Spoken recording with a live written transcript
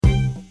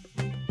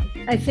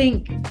I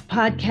think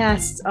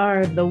podcasts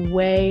are the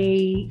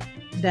way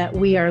that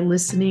we are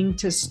listening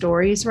to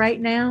stories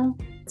right now.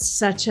 It's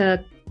such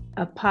a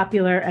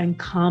popular and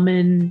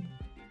common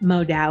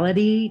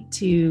modality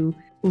to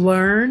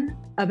learn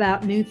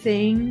about new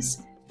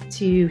things,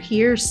 to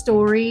hear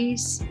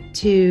stories,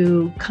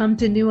 to come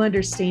to new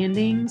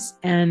understandings.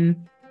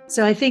 And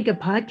so I think a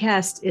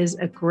podcast is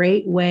a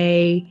great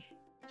way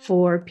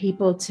for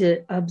people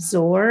to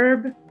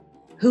absorb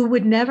who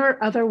would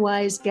never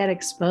otherwise get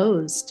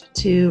exposed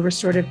to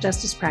restorative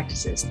justice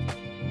practices.